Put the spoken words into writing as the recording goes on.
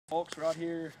Folks, we're out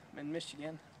here in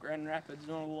Michigan, Grand Rapids,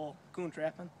 doing a little coon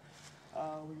trapping.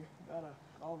 We got a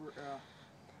culvert,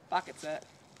 pocket set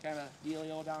kind of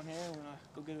dealio down here. We're gonna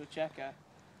go give it a check. I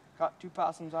caught 2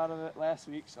 possums out of it last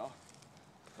week, so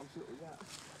come see what we got.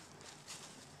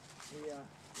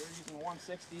 We're using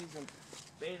 160s and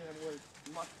baited them with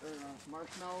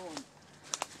marshmallow and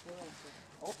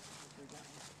oh,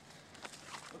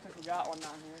 looks like we got one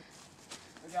down here.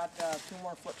 We got 2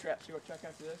 more foot traps here. We'll check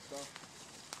after this. So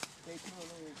stay tuned. Let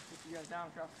me get you guys down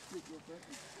across the street real quick.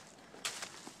 And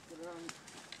get around.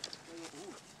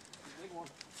 Ooh, a big one.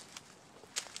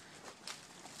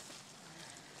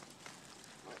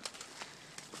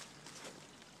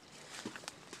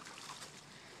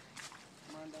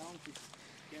 Come on down.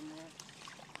 Get him there.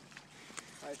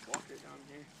 Nice walker down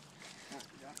here.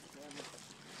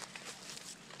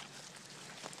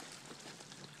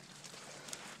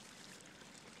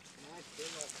 Nice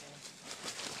big old thing.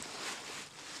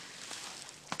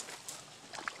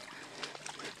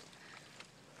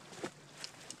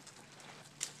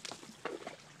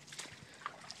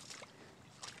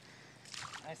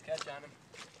 Nice catch on him.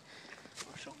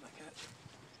 I'll show him that catch.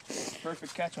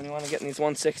 Perfect catch when you want to get in these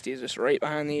 160s, just right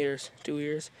behind the ears, 2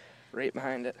 ears, right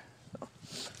behind it. So,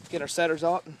 let's get our setters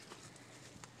out and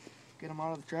get them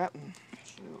out of the trap and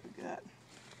show you what we got.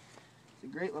 It's a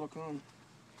great little coon.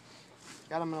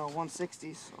 Got them in a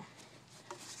 160s, so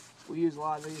we use a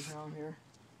lot of these around here.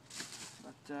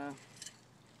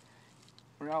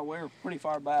 But we're pretty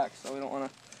far back, so we don't want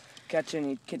to catch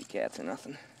any kitty cats or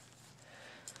nothing.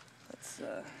 It's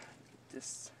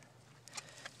just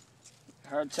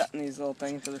hard setting these little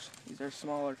things because these are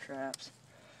smaller traps,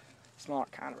 smaller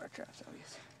conibear traps at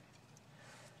least.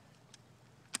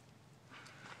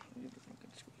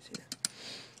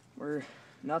 We're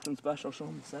nothing special. Show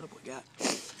them the setup we got.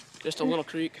 Just a little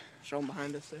creek. Show them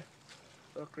behind us there.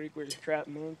 Little creek where you trap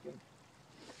mink and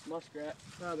muskrat.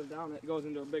 Farther down it goes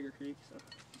into a bigger creek. So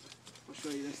we'll show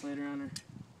you this later on.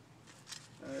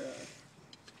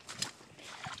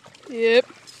 Yep.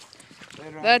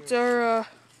 That's our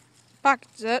pocket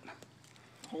set.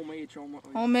 Homemade. Show them what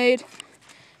we Homemade.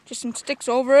 Just some sticks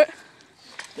over it.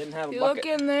 didn't have a you bucket.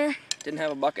 Look in there. Didn't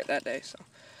have a bucket that day, so.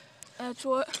 That's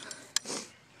what.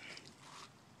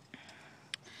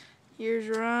 Here's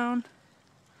around.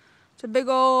 It's a big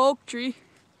old oak tree.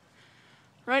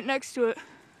 Right next to it.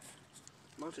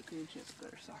 Bunch of coon chips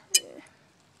there, so. Yeah.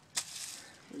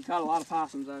 We caught a lot of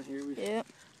possums out here. We've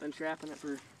been trapping it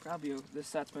for probably, this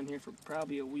set's been here for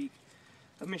probably a week.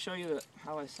 Let me show you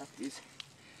how I set these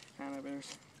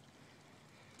conibears.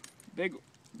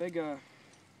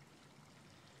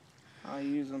 How I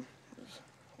use them. There's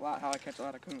a lot how I catch a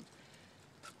lot of coons.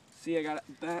 See, I got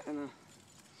it bent in a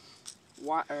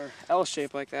L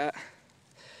shape like that.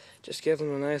 Just gives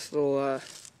them a nice little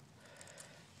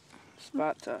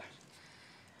spot to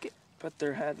put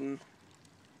their head and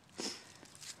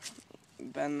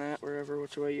bend that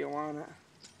which way you want it.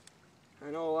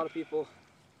 I know a lot of people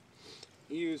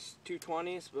use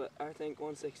 220s, but I think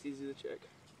 160s is the trick.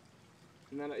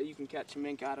 And then you can catch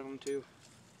mink out of them too.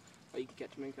 Well, you can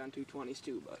catch mink on 220s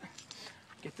too, but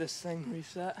get this thing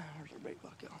reset. Where's our bait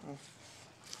bucket? Oh,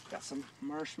 got some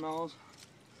marshmallows.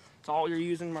 It's all you're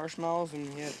using, marshmallows, and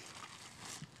you get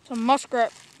some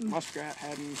muskrat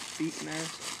head and feet in there.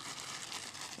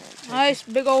 So nice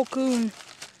big old coon.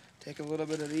 Take a little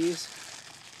bit of these.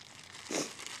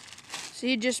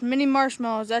 See, just mini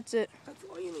marshmallows, that's it. That's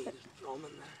all you need, just throw them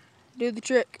in there. Do the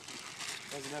trick.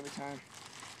 Does it every time.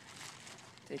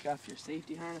 Take off your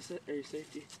safety harness, or your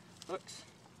safety hooks.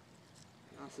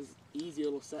 Now this is an easy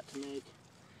little set to make.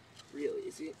 Real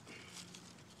easy.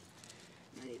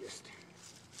 Now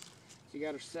you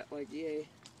got her set like yay.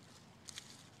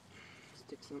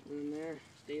 Stick something in there,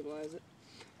 stabilize it.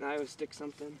 And I always stick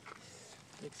some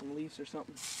leaves or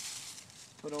something,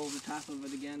 put over top of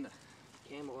it again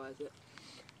to camelize it.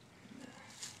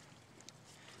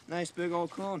 Nice big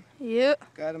old coon. Yep.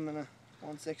 Got him in a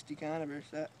 160 conibear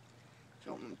set.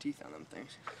 Show them teeth on them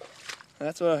things.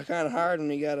 That's what kind of hard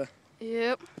when you got a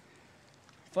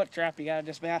foot trap. You gotta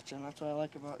dispatch them. That's what I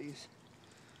like about these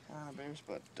conibears.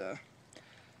 But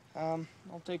I'll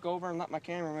take over and let my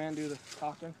cameraman do the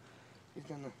talking. He's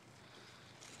gonna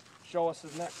show us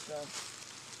his next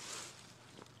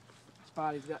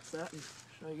spot he's got set and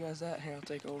show you guys that. Here, I'll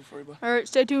take over for you, bud. All right,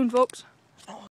 stay tuned, folks.